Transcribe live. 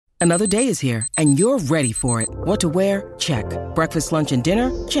Another day is here, and you're ready for it. What to wear? Check. Breakfast, lunch, and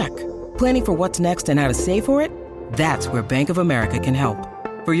dinner? Check. Planning for what's next and how to save for it? That's where Bank of America can help.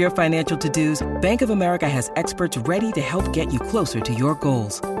 For your financial to-dos, Bank of America has experts ready to help get you closer to your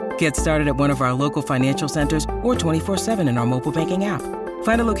goals. Get started at one of our local financial centers or 24/7 in our mobile banking app.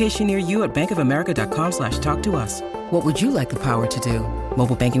 Find a location near you at bankofamerica.com/talktous. What would you like the power to do?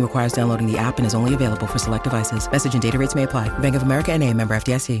 Mobile banking requires downloading the app and is only available for select devices. Message and data rates may apply. Bank of America N.A., member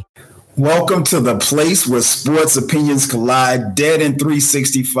FDIC. Welcome to the place where sports opinions collide. Dead in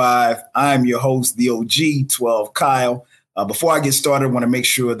 365. I'm your host, the OG 12 Kyle. Before I get started, I want to make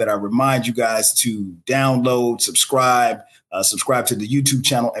sure that I remind you guys to download, subscribe to the YouTube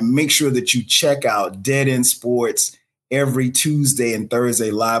channel, and make sure that you check out Dead End Sports every Tuesday and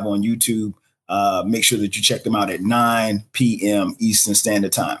Thursday live on YouTube. Make sure that you check them out at 9 p.m. Eastern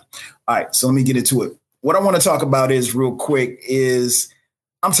Standard Time. All right, so let me get into it. What I want to talk about real quick is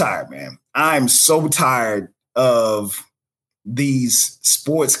I'm tired, man. I'm so tired of these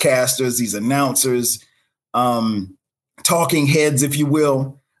sportscasters, these announcers, talking heads, if you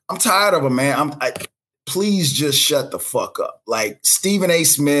will. I'm tired of them, man. Please just shut the fuck up. Like Stephen A.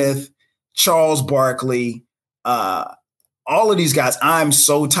 Smith, Charles Barkley, all of these guys, I'm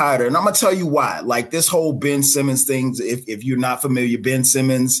so tired. And I'm going to tell you why. Like this whole Ben Simmons thing, if you're not familiar, Ben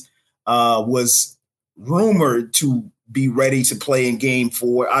Simmons was rumored to be ready to play in Game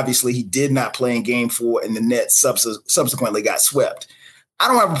 4. Obviously, he did not play in Game 4, and the Nets subsequently got swept. I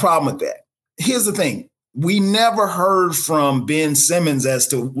don't have a problem with that. Here's the thing. We never heard from Ben Simmons as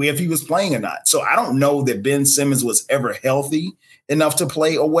to if he was playing or not. So I don't know that Ben Simmons was ever healthy enough to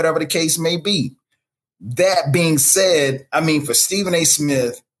play or whatever the case may be. That being said, I mean, for Stephen A.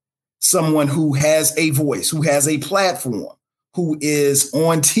 Smith, someone who has a voice, who has a platform, who is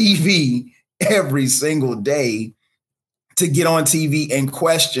on TV every single day, to get on TV and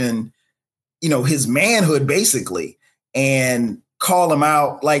question, his manhood basically, and call him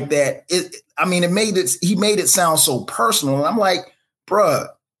out like that. He made it sound so personal. And I'm like, bruh,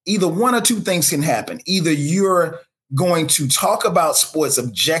 either one or two things can happen. Either you're going to talk about sports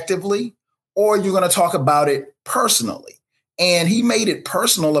objectively, or you're going to talk about it personally. And he made it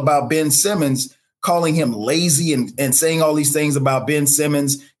personal about Ben Simmons, calling him lazy and saying all these things about Ben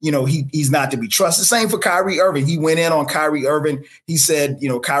Simmons. He's not to be trusted. Same for Kyrie Irving. He went in on Kyrie Irving. He said,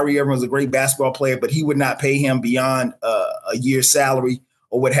 Kyrie Irving was a great basketball player, but he would not pay him beyond a year's salary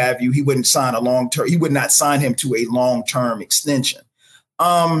or what have you. He wouldn't sign he would not sign him to a long-term extension.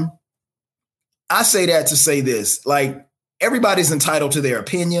 I say that to say this, like everybody's entitled to their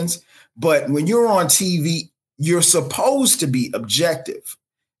opinions, but when you're on TV, you're supposed to be objective.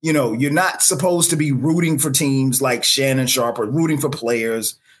 You're not supposed to be rooting for teams like Shannon Sharpe or rooting for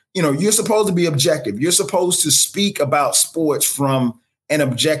players. You're supposed to be objective. You're supposed to speak about sports from an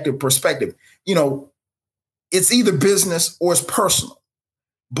objective perspective. It's either business or it's personal.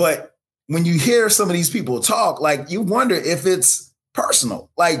 But when you hear some of these people talk, like you wonder if it's personal.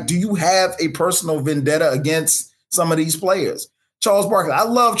 Like, do you have a personal vendetta against some of these players? Charles Barkley, I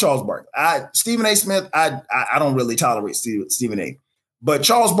love Charles Barkley. Stephen A. Smith, I don't really tolerate Stephen A. But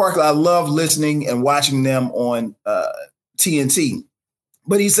Charles Barkley, I love listening and watching them on TNT.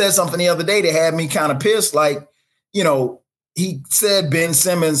 But he said something the other day that had me kind of pissed. Like, he said Ben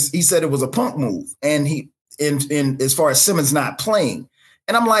Simmons, he said it was a punk move. And in as far as Simmons not playing.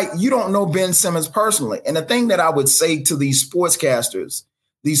 And I'm like, you don't know Ben Simmons personally. And the thing that I would say to these sportscasters,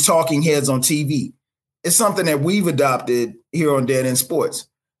 these talking heads on TV, is something that we've adopted here on Dead End Sports.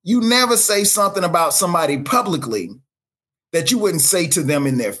 You never say something about somebody publicly that you wouldn't say to them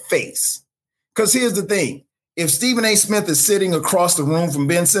in their face. Because here's the thing. If Stephen A. Smith is sitting across the room from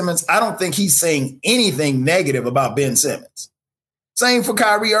Ben Simmons, I don't think he's saying anything negative about Ben Simmons. Same for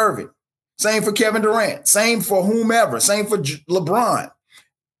Kyrie Irving. Same for Kevin Durant. Same for whomever. Same for LeBron.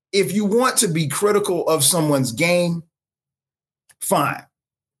 If you want to be critical of someone's game, fine.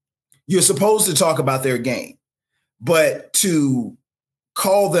 You're supposed to talk about their game. But to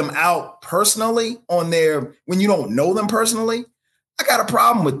call them out personally when you don't know them personally, I got a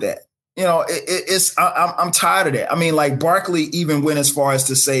problem with that. I'm tired of that. I mean, like Barkley even went as far as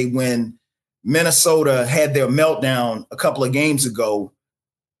to say when Minnesota had their meltdown a couple of games ago,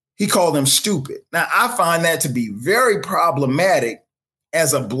 he called them stupid. Now, I find that to be very problematic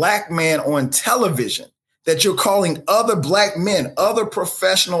as a black man on television, that you're calling other black men, other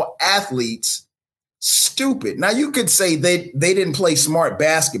professional athletes stupid. Now, you could say they didn't play smart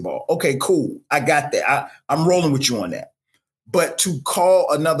basketball. Okay, cool. I got that. I'm rolling with you on that. But to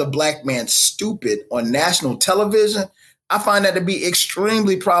call another black man stupid on national television, I find that to be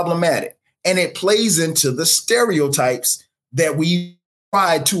extremely problematic. And it plays into the stereotypes that we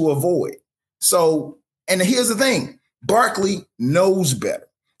tried to avoid. So, and here's the thing, Barkley knows better.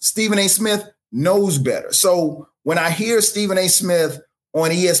 Stephen A. Smith knows better. So when I hear Stephen A. Smith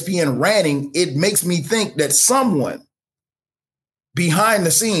on ESPN ranting, it makes me think that someone behind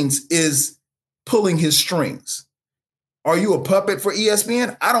the scenes is pulling his strings. Are you a puppet for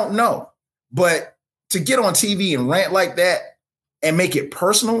ESPN? I don't know. But to get on TV and rant like that and make it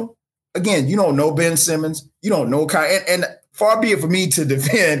personal, again, you don't know Ben Simmons. You don't know Kyrie. And far be it for me to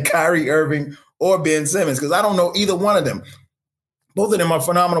defend Kyrie Irving or Ben Simmons, because I don't know either one of them. Both of them are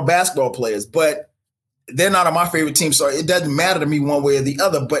phenomenal basketball players, but they're not on my favorite team. So it doesn't matter to me one way or the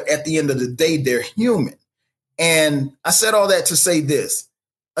other. But at the end of the day, they're human. And I said all that to say this.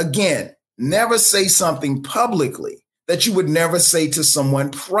 Again, never say something publicly that you would never say to someone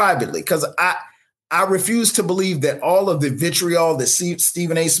privately, because I refuse to believe that all of the vitriol that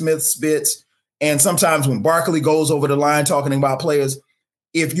Stephen A. Smith spits, and sometimes when Barkley goes over the line talking about players,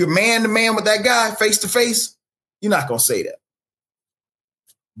 if you're man to man with that guy face to face, you're not going to say that.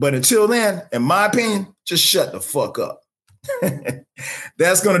 But until then, in my opinion, just shut the fuck up.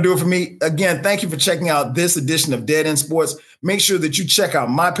 That's going to do it for me. Again, thank you for checking out this edition of Dead End Sports. Make sure that you check out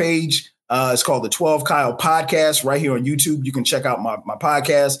my page. It's called the 12 Kyle Podcast right here on YouTube. You can check out my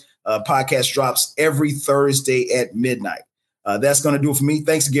podcast. Podcast drops every Thursday at midnight. That's going to do it for me.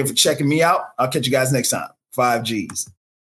 Thanks again for checking me out. I'll catch you guys next time. 5 Gs.